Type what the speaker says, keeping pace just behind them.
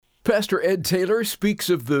Pastor Ed Taylor speaks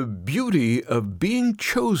of the beauty of being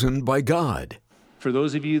chosen by God. For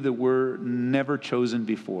those of you that were never chosen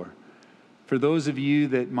before, for those of you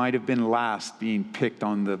that might have been last being picked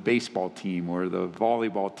on the baseball team or the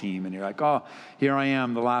volleyball team, and you're like, oh, here I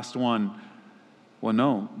am, the last one. Well,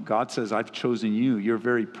 no, God says, I've chosen you. You're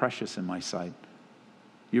very precious in my sight.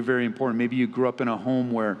 You're very important. Maybe you grew up in a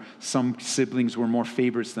home where some siblings were more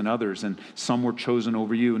favorites than others, and some were chosen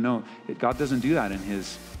over you. No, God doesn't do that in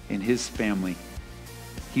his family.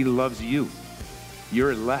 He loves you.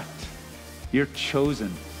 You're elect. You're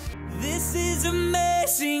chosen. This is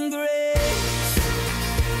amazing grace.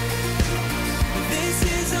 This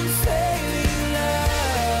is unfailing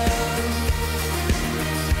love.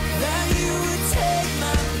 That you would take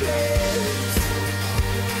my place.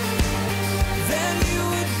 That you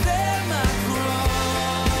would bear my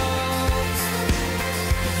cross.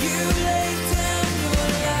 You laid down your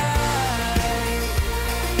life.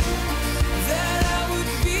 That I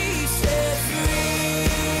would be set free.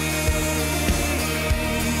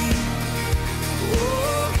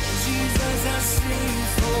 Oh, Jesus, I sing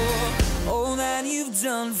for all that you've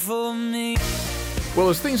done for me. Well,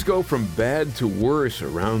 as things go from bad to worse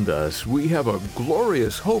around us, we have a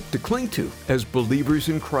glorious hope to cling to as believers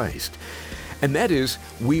in Christ. And that is,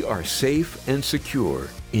 we are safe and secure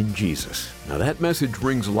in Jesus. Now that message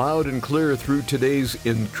rings loud and clear through today's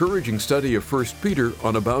encouraging study of 1 Peter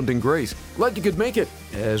on abounding grace. Glad you could make it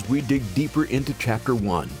as we dig deeper into chapter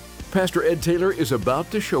 1. Pastor Ed Taylor is about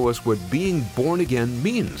to show us what being born again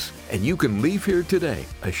means, and you can leave here today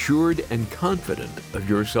assured and confident of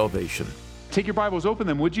your salvation. Take your Bibles, open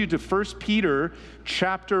them, would you, to 1 Peter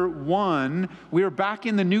chapter 1. We are back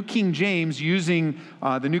in the New King James, using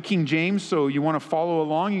the New King James, so you want to follow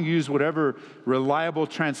along. You use whatever reliable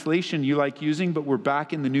translation you like using, but we're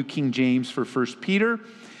back in the New King James for 1 Peter.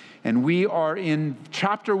 And we are in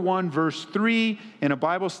chapter 1, verse 3, in a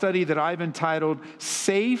Bible study that I've entitled,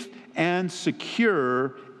 Safe and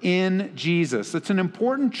Secure in Jesus. It's an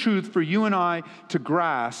important truth for you and I to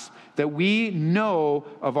grasp, that we know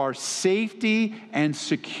of our safety and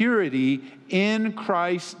security in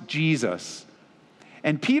Christ Jesus.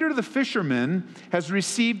 And Peter the fisherman has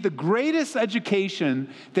received the greatest education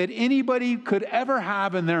that anybody could ever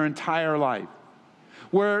have in their entire life.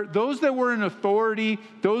 Where those that were in authority,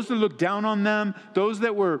 those that looked down on them, those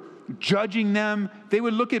that were judging them, they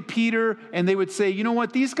would look at Peter and they would say, you know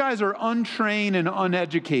what, these guys are untrained and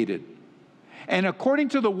uneducated. And according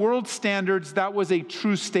to the world standards, that was a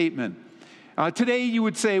true statement. Today you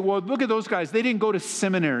would say, well, look at those guys. They didn't go to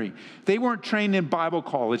seminary. They weren't trained in Bible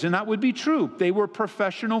college. And that would be true. They were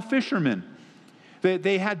professional fishermen.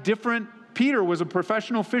 They had different, Peter was a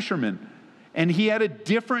professional fisherman. And he had a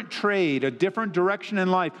different trade, a different direction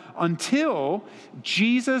in life, until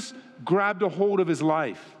Jesus grabbed a hold of his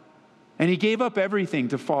life. And he gave up everything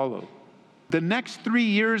to follow. The next 3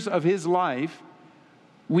 years of his life,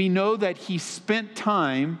 we know that he spent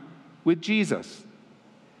time with Jesus.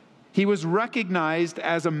 He was recognized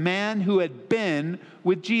as a man who had been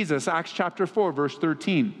with Jesus, Acts chapter 4, verse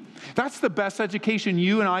 13. That's the best education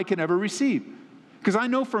you and I can ever receive. Because I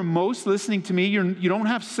know for most listening to me, you don't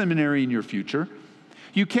have seminary in your future.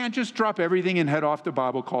 You can't just drop everything and head off to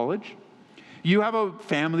Bible college. You have a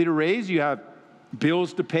family to raise. You have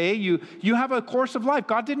bills to pay. You have a course of life.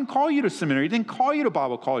 God didn't call you to seminary. He didn't call you to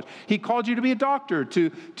Bible college. He called you to be a doctor.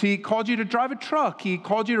 He called you to drive a truck. He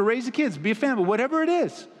called you to raise the kids, be a family, whatever it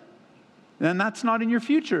is. And that's not in your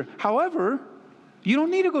future. However, you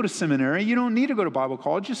don't need to go to seminary. You don't need to go to Bible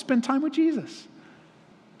college. Just spend time with Jesus.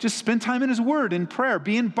 Just spend time in His Word, in prayer.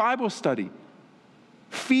 Be in Bible study.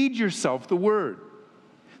 Feed yourself the Word.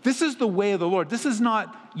 This is the way of the Lord. This is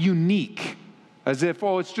not unique, as if,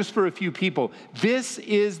 it's just for a few people. This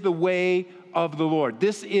is the way of the Lord.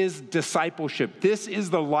 This is discipleship. This is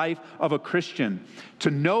the life of a Christian. To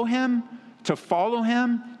know Him, to follow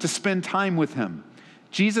Him, to spend time with Him.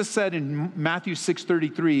 Jesus said in Matthew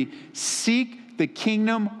 6:33, seek the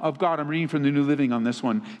kingdom of God. I'm reading from the New Living on this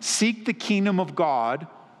one. Seek the kingdom of God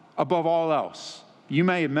above all else. You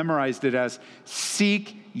may have memorized it as,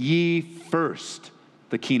 seek ye first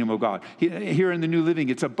the kingdom of God. Here in the New Living,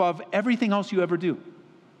 it's above everything else you ever do.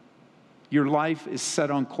 Your life is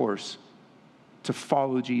set on course to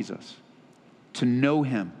follow Jesus, to know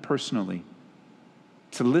Him personally,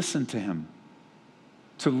 to listen to Him,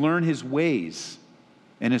 to learn His ways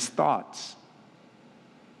and His thoughts.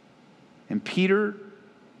 And Peter,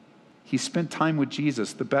 he spent time with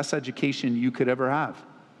Jesus, the best education you could ever have.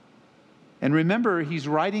 And remember, he's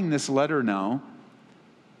writing this letter now,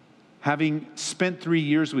 having spent 3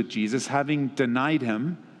 years with Jesus, having denied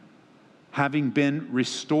Him, having been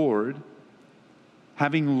restored,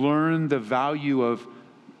 having learned the value of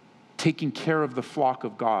taking care of the flock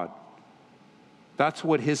of God. That's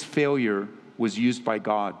what his failure was used by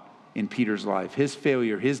God in Peter's life. His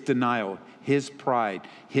failure, his denial, his pride,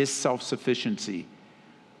 his self-sufficiency.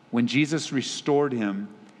 When Jesus restored him,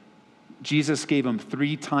 Jesus gave him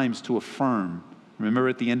 3 times to affirm. Remember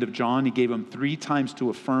at the end of John, he gave him 3 times to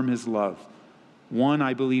affirm his love. 1,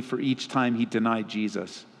 I believe, for each time he denied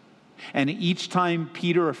Jesus. And each time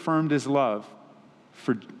Peter affirmed his love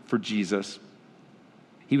for Jesus,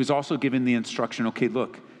 he was also given the instruction, okay,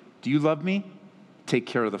 look, do you love me? Take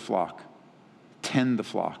care of the flock. Tend the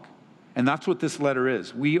flock. And that's what this letter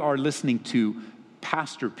is. We are listening to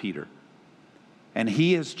Pastor Peter. And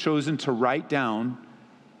he has chosen to write down,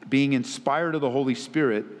 being inspired of the Holy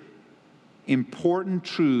Spirit, important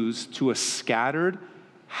truths to a scattered,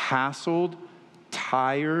 hassled,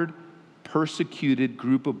 tired, persecuted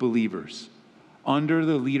group of believers under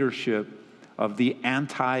the leadership of the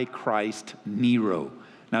Antichrist Nero.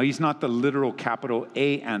 Now, he's not the literal capital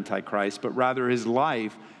A Antichrist, but rather his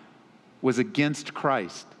life was against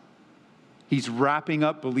Christ. He's wrapping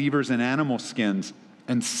up believers in animal skins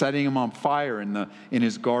and setting them on fire in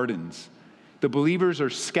his gardens. The believers are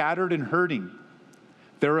scattered and hurting.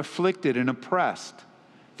 They're afflicted and oppressed.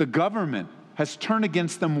 The government has turned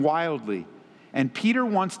against them wildly. And Peter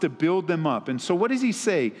wants to build them up. And so what does he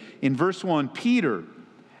say in verse 1? Peter,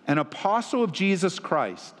 an apostle of Jesus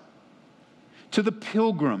Christ, to the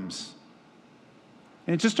pilgrims.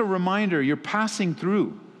 And just a reminder, you're passing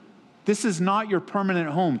through. This is not your permanent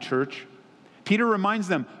home, church. Peter reminds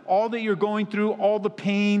them, all that you're going through, all the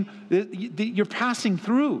pain, you're passing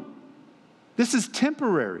through. This is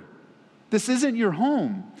temporary. This isn't your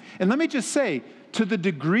home. And let me just say, to the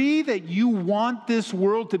degree that you want this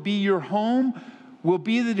world to be your home will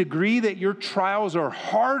be the degree that your trials are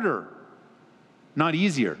harder, not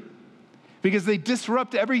easier. Because they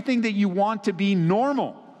disrupt everything that you want to be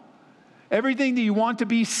normal, everything that you want to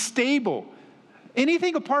be stable.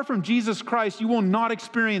 Anything apart from Jesus Christ, you will not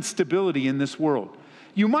experience stability in this world.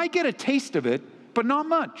 You might get a taste of it, but not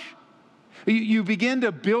much. You begin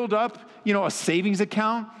to build up, a savings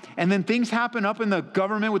account, and then things happen up in the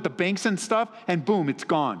government with the banks and stuff, and boom, it's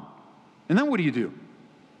gone. And then what do?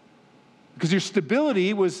 Because your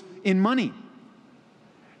stability was in money.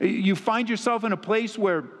 You find yourself in a place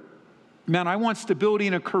where, man, I want stability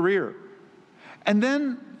in a career. And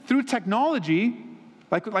then through technology,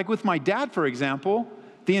 like with my dad, for example,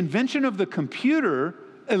 the invention of the computer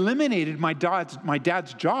eliminated my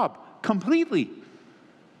dad's job completely.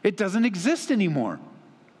 It doesn't exist anymore.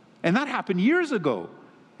 And that happened years ago.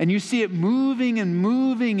 And you see it moving and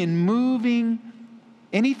moving and moving.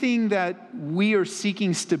 Anything that we are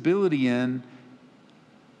seeking stability in,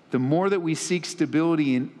 the more that we seek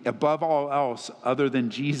stability in above all else other than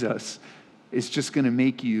Jesus, is just going to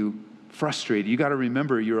make you frustrated. You got to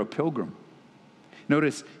remember you're a pilgrim.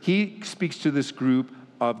 Notice, he speaks to this group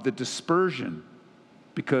of the dispersion,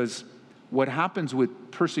 because what happens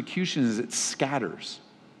with persecution is it scatters.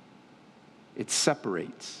 It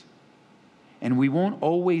separates. And we won't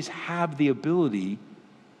always have the ability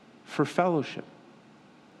for fellowship.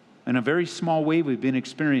 In a very small way, we've been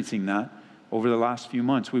experiencing that over the last few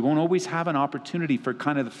months. We won't always have an opportunity for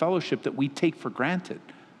kind of the fellowship that we take for granted,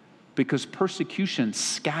 because persecution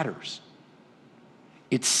scatters.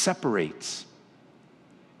 It separates.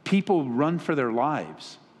 People run for their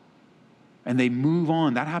lives and they move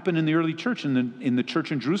on. That happened in the early church, in the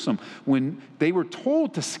church in Jerusalem, when they were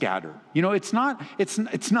told to scatter. It's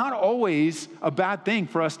not always a bad thing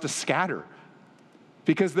for us to scatter,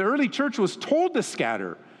 because the early church was told to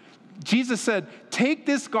scatter. Jesus said, take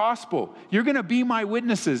this gospel. You're going to be my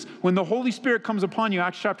witnesses. When the Holy Spirit comes upon you,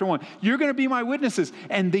 Acts chapter 1, you're going to be my witnesses.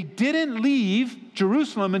 And they didn't leave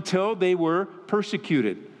Jerusalem until they were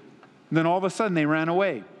persecuted. And then all of a sudden they ran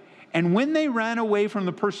away. And when they ran away from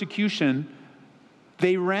the persecution,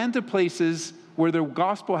 they ran to places where the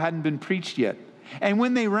gospel hadn't been preached yet. And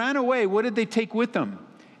when they ran away, what did they take with them?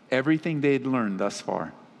 Everything they had learned thus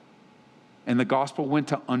far. And the gospel went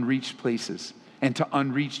to unreached places and to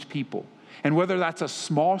unreached people. And whether that's a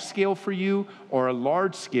small scale for you or a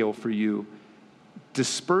large scale for you,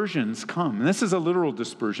 dispersions come. And this is a literal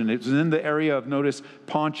dispersion. It was in the area of, notice,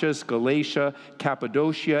 Pontus, Galatia,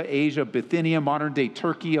 Cappadocia, Asia, Bithynia, modern-day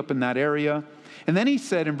Turkey, up in that area. And then he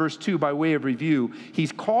said in verse 2, by way of review, he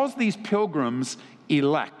calls these pilgrims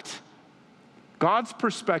elect. God's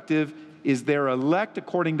perspective is they're elect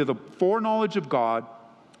according to the foreknowledge of God,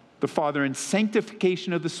 the Father, and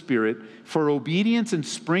sanctification of the Spirit for obedience and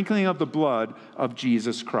sprinkling of the blood of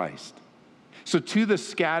Jesus Christ. So to the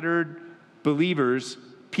scattered believers,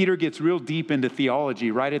 Peter gets real deep into theology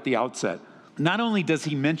right at the outset. not only does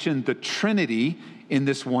he mention the Trinity in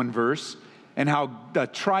this one verse and how the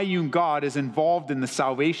triune God is involved in the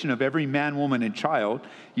salvation of every man, woman, and child.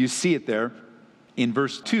 You see it there in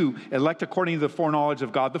verse 2, elect according to the foreknowledge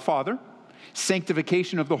of God the Father,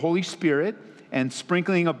 sanctification of the Holy Spirit, and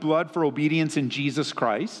sprinkling of blood for obedience in Jesus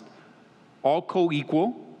Christ, all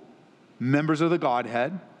co-equal, members of the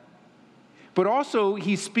Godhead. But also,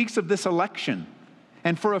 he speaks of this election.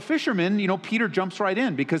 And for a fisherman, Peter jumps right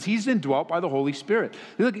in because he's indwelt by the Holy Spirit.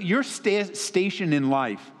 Look, your station in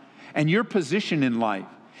life and your position in life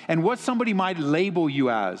and what somebody might label you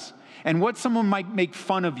as and what someone might make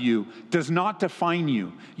fun of you does not define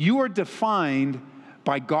you. You are defined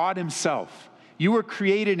by God himself. You were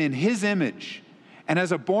created in his image. And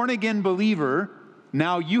as a born-again believer,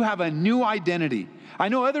 now you have a new identity. I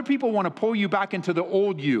know other people want to pull you back into the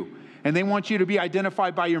old you, and they want you to be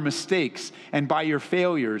identified by your mistakes and by your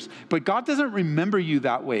failures. But God doesn't remember you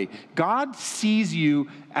that way. God sees you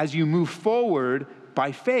as you move forward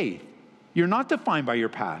by faith. You're not defined by your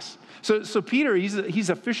past. So Peter, he's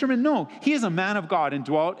a fisherman? No, he is a man of God,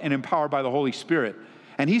 indwelt and empowered by the Holy Spirit.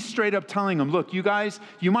 And he's straight up telling them, look, you guys,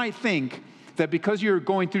 you might think that because you're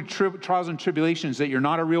going through trials and tribulations that you're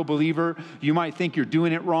not a real believer. You might think you're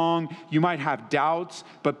doing it wrong. You might have doubts.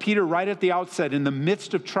 But Peter, right at the outset, in the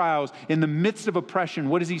midst of trials, in the midst of oppression,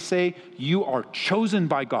 what does he say? You are chosen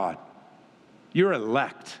by God. You're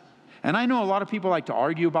elect. And I know a lot of people like to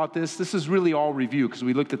argue about this. This is really all review because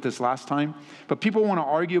we looked at this last time. But people want to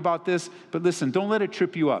argue about this. But listen, don't let it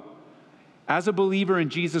trip you up. As a believer in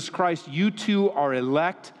Jesus Christ, you too are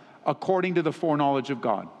elect according to the foreknowledge of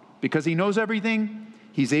God. Because he knows everything,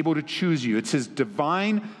 he's able to choose you. It's his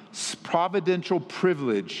divine, providential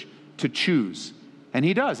privilege to choose. And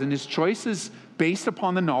he does. And his choice is based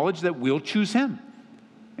upon the knowledge that we'll choose him.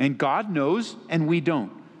 And God knows, and we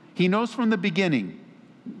don't. He knows from the beginning.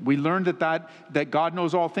 We learned that God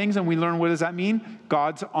knows all things, and we learn, what does that mean?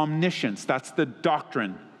 God's omniscience. That's the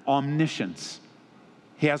doctrine, omniscience.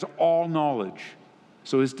 He has all knowledge.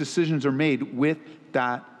 So his decisions are made with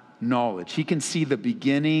that knowledge. He can see the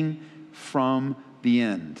beginning from the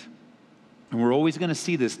end. And we're always going to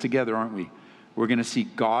see this together, aren't we? We're going to see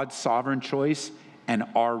God's sovereign choice and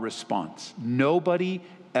our response. Nobody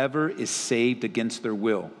ever is saved against their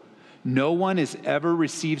will. No one has ever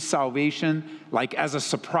received salvation like as a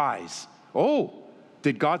surprise. Oh,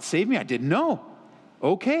 did God save me? I didn't know.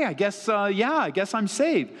 Okay, I guess I'm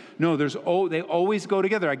saved. No, they always go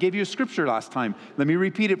together. I gave you a scripture last time. Let me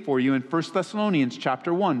repeat it for you in 1 Thessalonians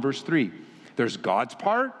chapter 1, verse 3. There's God's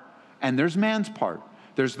part and there's man's part.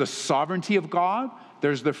 There's the sovereignty of God.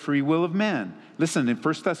 There's the free will of man. Listen, in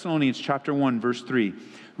 1 Thessalonians chapter 1, verse 3,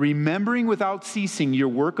 remembering without ceasing your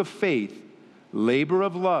work of faith, labor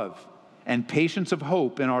of love, and patience of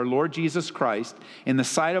hope in our Lord Jesus Christ, in the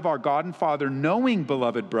sight of our God and Father, knowing,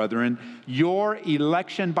 beloved brethren, your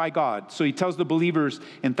election by God. So he tells the believers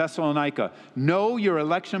in Thessalonica, know your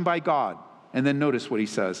election by God. And then notice what he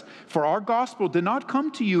says. For our gospel did not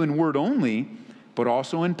come to you in word only, but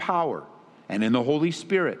also in power and in the Holy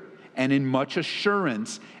Spirit and in much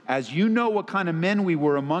assurance, as you know what kind of men we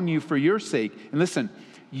were among you for your sake. And listen,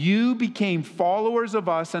 you became followers of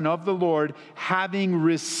us and of the Lord, having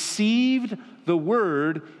received the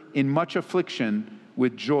word in much affliction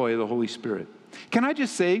with joy of the Holy Spirit. Can I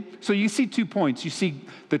just say, so you see 2 points. You see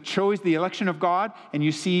the choice, the election of God, and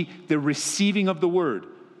you see the receiving of the word.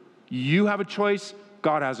 You have a choice,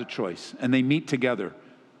 God has a choice, and they meet together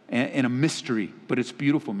in a mystery, but it's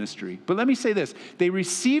beautiful mystery. But let me say this, they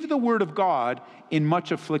received the word of God in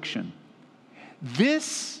much affliction.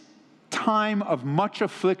 This time of much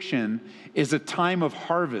affliction is a time of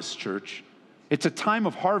harvest, church. It's a time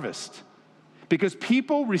of harvest because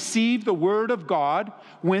people receive the word of God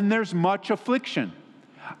when there's much affliction.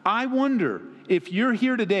 I wonder if you're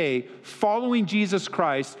here today following Jesus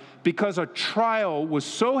Christ because a trial was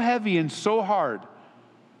so heavy and so hard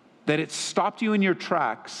that it stopped you in your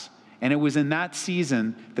tracks. And it was in that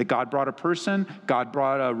season that God brought a person, God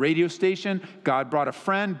brought a radio station, God brought a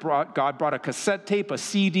friend, God brought a cassette tape, a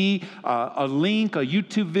CD, a link, a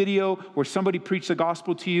YouTube video where somebody preached the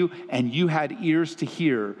gospel to you and you had ears to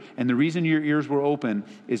hear. And the reason your ears were open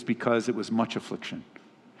is because it was much affliction.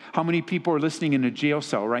 How many people are listening in a jail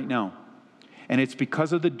cell right now? And it's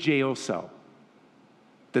because of the jail cell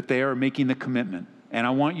that they are making the commitment. And I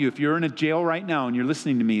want you, if you're in a jail right now and you're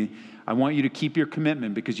listening to me, I want you to keep your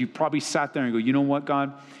commitment because you probably sat there and go, you know what,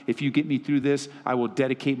 God? If you get me through this, I will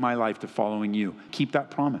dedicate my life to following you. Keep that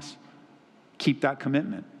promise. Keep that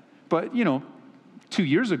commitment. But, 2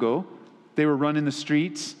 years ago, they were running the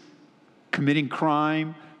streets, committing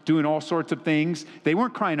crime, doing all sorts of things. They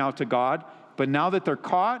weren't crying out to God, But now that they're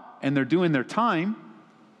caught and they're doing their time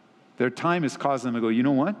has caused them to go, you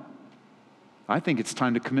know what? I think it's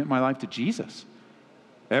time to commit my life to Jesus.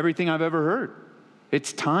 Everything I've ever heard,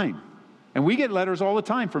 it's time. And we get letters all the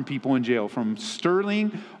time from people in jail, from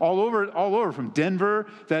Sterling, all over, from Denver,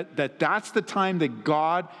 that's the time that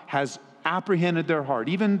God has apprehended their heart.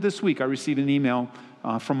 Even this week, I received an email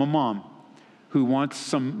from a mom who wants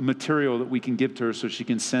some material that we can give to her so she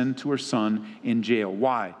can send to her son in jail.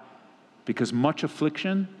 Why? Because much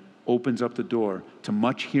affliction opens up the door to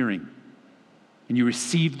much hearing. And you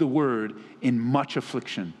receive the word in much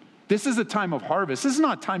affliction. This is a time of harvest. This is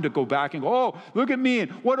not time to go back and go, oh, look at me,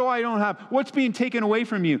 and what do I don't have? What's being taken away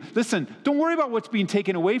from you? Listen, don't worry about what's being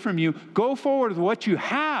taken away from you. Go forward with what you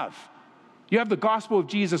have. You have the gospel of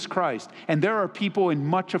Jesus Christ. And there are people in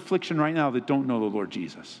much affliction right now that don't know the Lord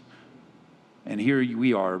Jesus. And here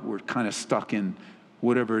we are, we're kind of stuck in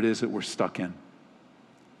whatever it is that we're stuck in.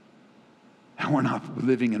 And we're not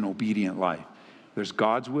living an obedient life. There's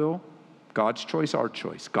God's will, God's choice, our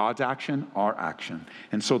choice. God's action, our action.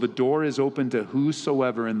 And so the door is open to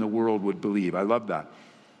whosoever in the world would believe. I love that.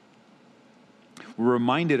 We're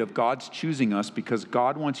reminded of God's choosing us because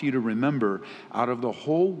God wants you to remember, out of the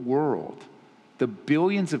whole world, the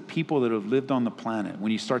billions of people that have lived on the planet,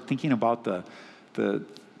 when you start thinking about the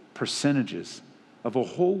percentages of a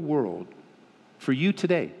whole world, for you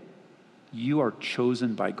today, you are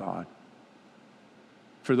chosen by God.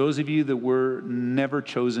 For those of you that were never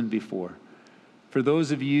chosen before, for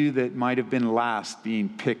those of you that might have been last being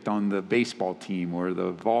picked on the baseball team or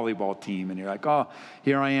the volleyball team, and you're like, oh,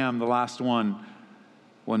 here I am, the last one.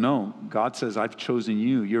 Well, no, God says, I've chosen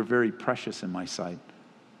you. You're very precious in my sight.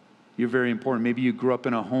 You're very important. Maybe you grew up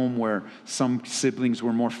in a home where some siblings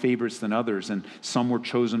were more favorites than others, and some were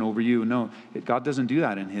chosen over you. No, God doesn't do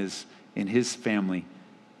that in his family.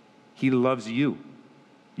 He loves you.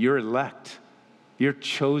 You're elect. You're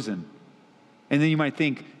chosen. And then you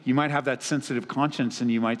might have that sensitive conscience,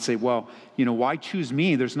 and you might say, well, why choose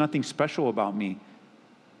me? There's nothing special about me.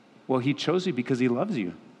 Well, he chose you because he loves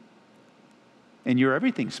you. And you're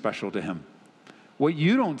everything special to him. What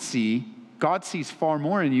you don't see, God sees far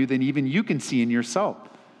more in you than even you can see in yourself.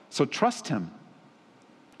 So trust him.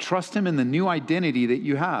 Trust him in the new identity that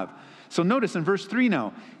you have. So notice in verse 3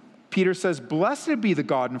 now, Peter says, blessed be the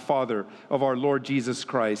God and Father of our Lord Jesus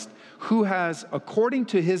Christ, who has, according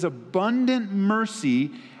to his abundant mercy,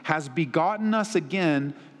 has begotten us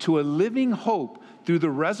again to a living hope through the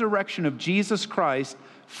resurrection of Jesus Christ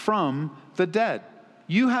from the dead.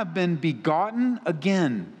 You have been begotten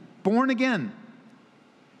again, born again,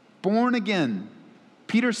 born again.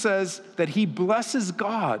 Peter says that he blesses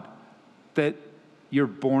God that you're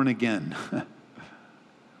born again.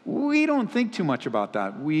 We don't think too much about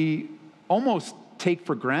that. We almost take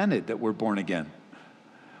for granted that we're born again.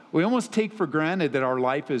 We almost take for granted that our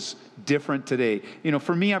life is different today.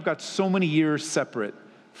 For me, I've got so many years separate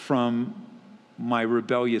from my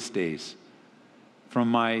rebellious days, from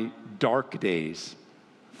my dark days,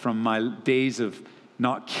 from my days of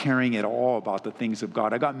not caring at all about the things of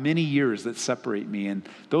God. I got many years that separate me, and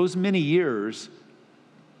those many years,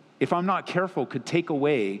 if I'm not careful, could take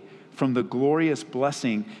away from the glorious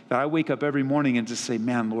blessing that I wake up every morning and just say,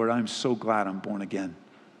 man, Lord, I'm so glad I'm born again.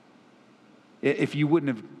 If you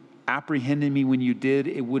wouldn't have apprehended me when you did,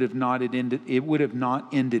 it would have not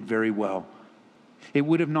ended very well. It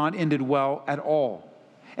would have not ended well at all.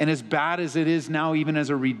 And as bad as it is now, even as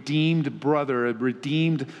a redeemed brother, a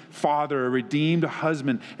redeemed father, a redeemed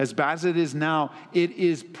husband, as bad as it is now, it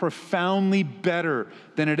is profoundly better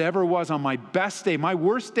than it ever was on my best day. My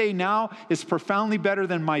worst day now is profoundly better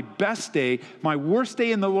than my best day. My worst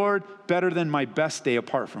day in the Lord, better than my best day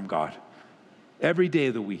apart from God. Every day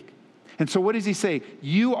of the week. And so what does he say?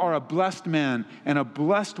 You are a blessed man and a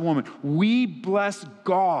blessed woman. We bless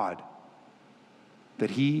God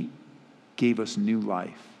that he gave us new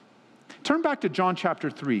life. Turn back to John chapter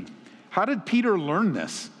 3. How did Peter learn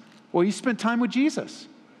this? Well, he spent time with Jesus.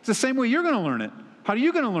 It's the same way you're going to learn it. How are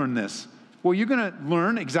you going to learn this? Well, you're going to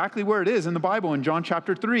learn exactly where it is in the Bible in John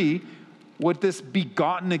chapter 3, what this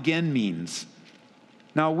begotten again means.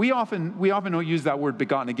 Now, we often don't use that word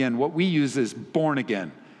begotten again. What we use is born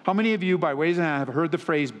again. How many of you, by ways of have heard the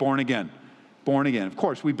phrase born again? Born again. Of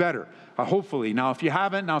course, we better. Hopefully. Now, if you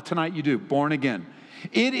haven't, now tonight you do. Born again.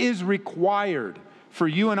 It is required for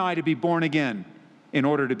you and I to be born again in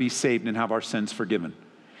order to be saved and have our sins forgiven.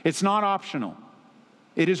 It's not optional.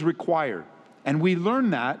 It is required. And we learn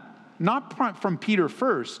that not from Peter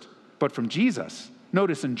first, but from Jesus.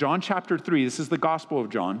 Notice in John chapter 3, this is the Gospel of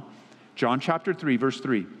John, John chapter 3, verse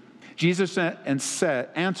 3. Jesus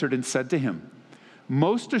answered and said to him,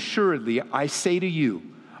 most assuredly, I say to you,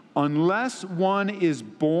 unless one is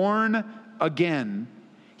born again,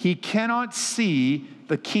 he cannot see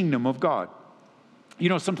the kingdom of God. You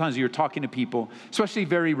know, sometimes you're talking to people, especially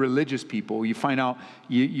very religious people, you find out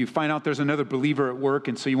there's another believer at work,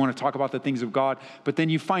 and so you want to talk about the things of God, but then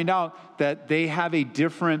you find out that they have a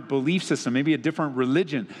different belief system, maybe a different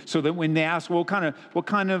religion, so that when they ask, well, what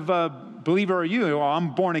kind of believer are you? Well,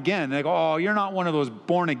 I'm born again. And they go, oh, you're not one of those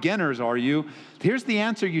born againers, are you? Here's the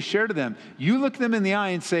answer you share to them. You look them in the eye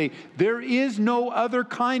and say, there is no other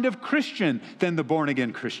kind of Christian than the born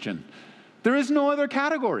again Christian. There is no other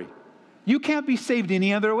category. You can't be saved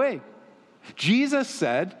any other way. Jesus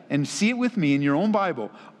said, and see it with me in your own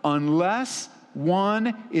Bible, unless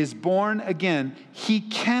one is born again, he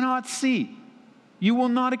cannot see. You will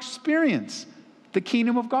not experience the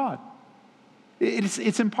kingdom of God.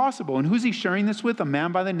 It's impossible. And who's he sharing this with? A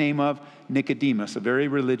man by the name of Nicodemus, a very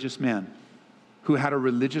religious man who had a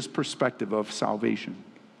religious perspective of salvation.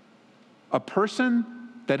 A person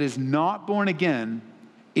that is not born again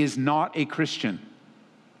is not a Christian.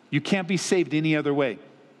 You can't be saved any other way.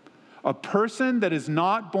 A person that is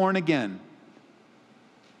not born again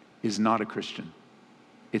is not a Christian.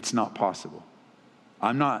 It's not possible.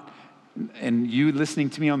 And you listening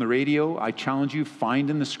to me on the radio, I challenge you, find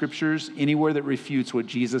in the scriptures anywhere that refutes what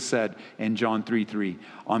Jesus said in John 3:3.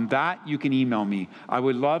 On that, you can email me. I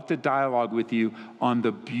would love to dialogue with you on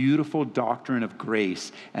the beautiful doctrine of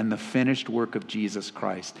grace and the finished work of Jesus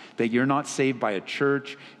Christ. That you're not saved by a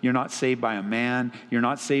church, you're not saved by a man, you're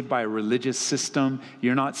not saved by a religious system,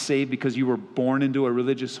 you're not saved because you were born into a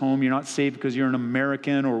religious home, you're not saved because you're an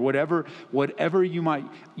American or whatever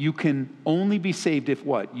you can only be saved if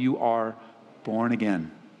what? You are born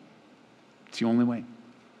again. It's the only way.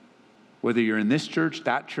 Whether you're in this church,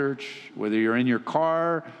 that church, whether you're in your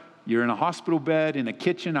car, you're in a hospital bed, in a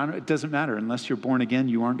kitchen, it doesn't matter. Unless you're born again,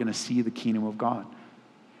 you aren't going to see the kingdom of God.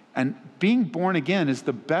 And being born again is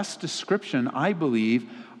the best description, I believe,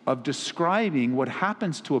 of describing what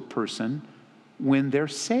happens to a person when they're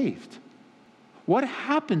saved. What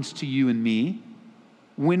happens to you and me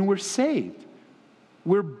when we're saved?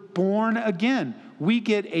 We're born again. We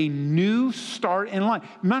get a new start in life.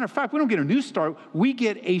 Matter of fact, we don't get a new start. We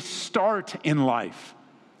get a start in life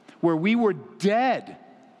where we were dead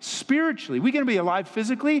spiritually. We're going to be alive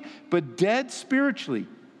physically, but dead spiritually.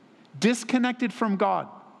 Disconnected from God.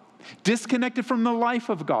 Disconnected from the life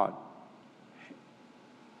of God.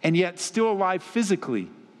 And yet still alive physically.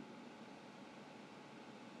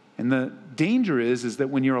 And the danger is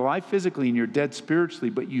that when you're alive physically and you're dead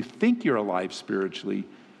spiritually, but you think you're alive spiritually,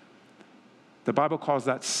 the Bible calls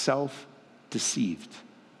that self-deceived.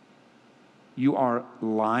 You are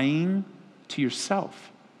lying to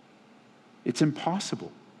yourself. It's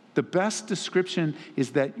impossible. The best description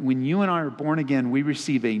is that when you and I are born again, we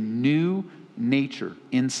receive a new nature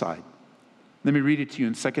inside. Let me read it to you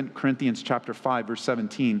in 2 Corinthians chapter 5, verse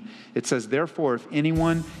 17. It says, therefore, if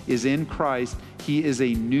anyone is in Christ, he is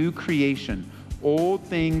a new creation. Old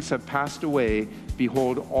things have passed away.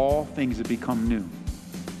 Behold, all things have become new.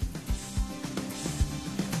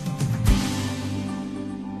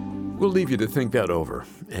 We'll leave you to think that over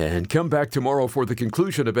and come back tomorrow for the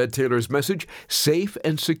conclusion of Ed Taylor's message, Safe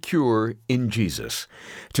and Secure in Jesus.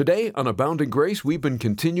 Today on Abounding Grace, we've been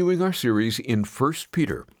continuing our series in 1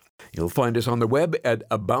 Peter. You'll find us on the web at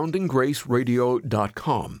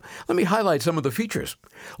aboundinggraceradio.com. Let me highlight some of the features.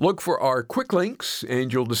 Look for our quick links,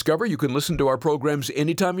 and you'll discover you can listen to our programs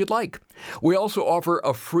anytime you'd like. We also offer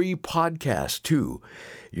a free podcast, too.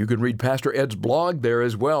 You can read Pastor Ed's blog there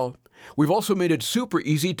as well. We've also made it super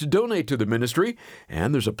easy to donate to the ministry,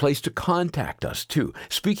 and there's a place to contact us, too.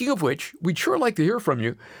 Speaking of which, we'd sure like to hear from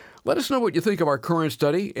you. Let us know what you think of our current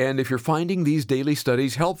study and if you're finding these daily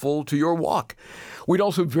studies helpful to your walk. We'd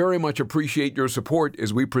also very much appreciate your support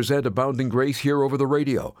as we present Abounding Grace here over the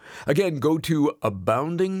radio. Again, go to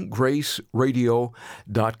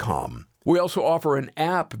aboundinggraceradio.com. We also offer an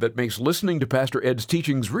app that makes listening to Pastor Ed's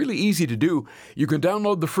teachings really easy to do. You can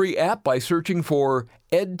download the free app by searching for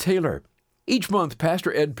Ed Taylor. Each month,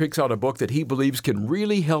 Pastor Ed picks out a book that he believes can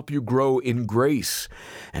really help you grow in grace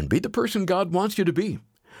and be the person God wants you to be.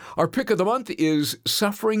 Our pick of the month is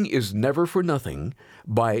Suffering is Never for Nothing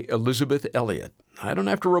by Elisabeth Elliot. I don't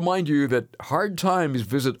have to remind you that hard times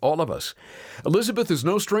visit all of us. Elizabeth is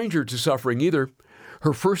no stranger to suffering either.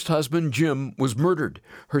 Her first husband, Jim, was murdered.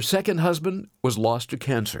 Her second husband was lost to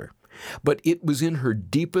cancer. But it was in her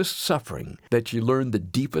deepest suffering that she learned the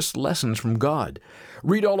deepest lessons from God.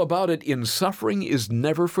 Read all about it in Suffering is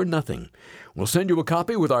Never for Nothing. We'll send you a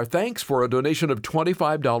copy with our thanks for a donation of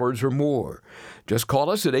 $25 or more. Just call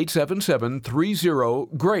us at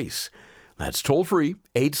 877-30-GRACE. That's toll free,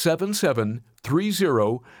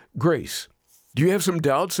 877-30-GRACE. Do you have some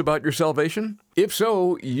doubts about your salvation? If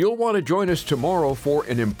so, you'll want to join us tomorrow for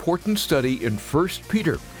an important study in 1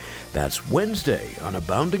 Peter. That's Wednesday on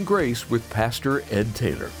Abounding Grace with Pastor Ed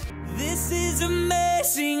Taylor. This is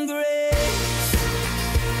amazing grace.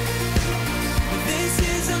 This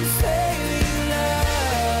is unfailing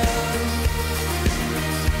love.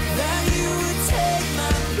 That you would take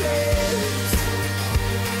my place.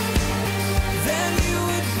 Then you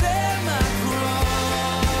would bear my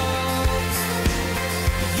cross.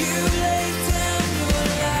 You laid down your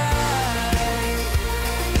life.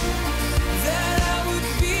 That I would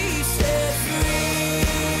be set free.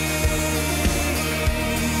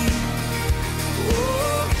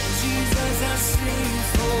 Oh, Jesus, I sing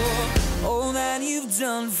for all that you've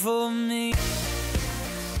done for me.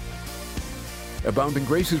 Abounding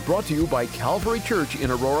Grace is brought to you by Calvary Church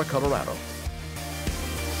in Aurora, Colorado.